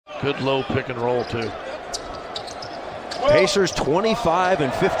Good low pick and roll, too. Pacers 25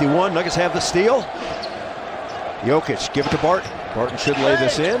 and 51. Nuggets have the steal. Jokic, give it to Barton. Barton should lay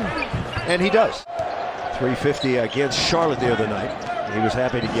this in, and he does. 350 against Charlotte the other night. He was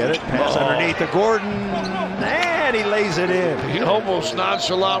happy to get it. Pass underneath to Gordon, and he lays it in. He almost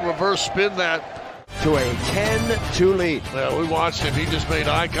nonchalant reverse spin that. To a 10-2 lead. Yeah, we watched him. He just made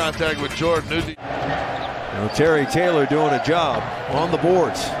eye contact with Jordan. Now, Terry Taylor doing a job on the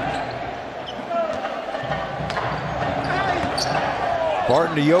boards.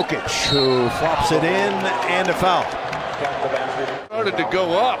 Barton to Jokic, who flops it in, and a foul. Started to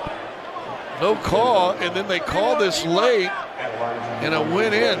go up. No call, and then they call this late, and a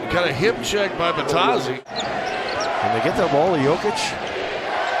win in. Kind of hip check by Batazzi. Can they get the ball to Jokic?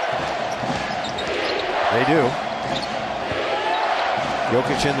 They do.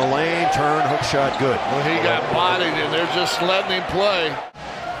 Jokic in the lane, turn, hook shot, good. Well, he got bodied, and they're just letting him play.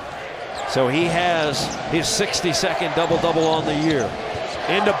 So he has his 62nd double-double on the year.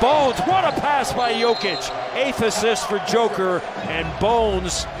 Into Bones, what a pass by Jokic. 8th assist for Joker, and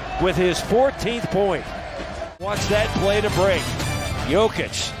Bones with his 14th point. Watch that play to break.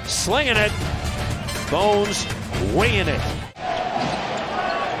 Jokic slinging it. Bones winging it.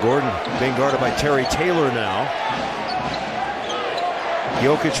 Gordon being guarded by Terry Taylor now.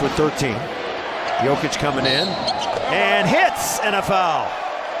 Jokic with 13. Jokic coming in and hits, and a foul.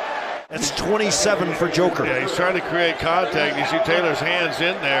 That's 27 for Joker. Yeah, he's trying to create contact. You see Taylor's hands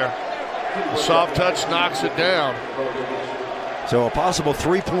in there. The soft touch knocks it down. So a possible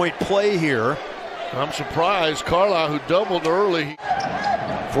three-point play here. I'm surprised. Carlisle, who doubled early.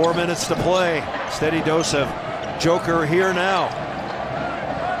 4 minutes to play. Steady dose of Joker here now.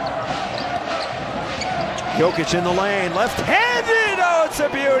 Jokic in the lane, left-handed. Oh, it's a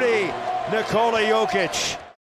beauty. Nikola Jokic.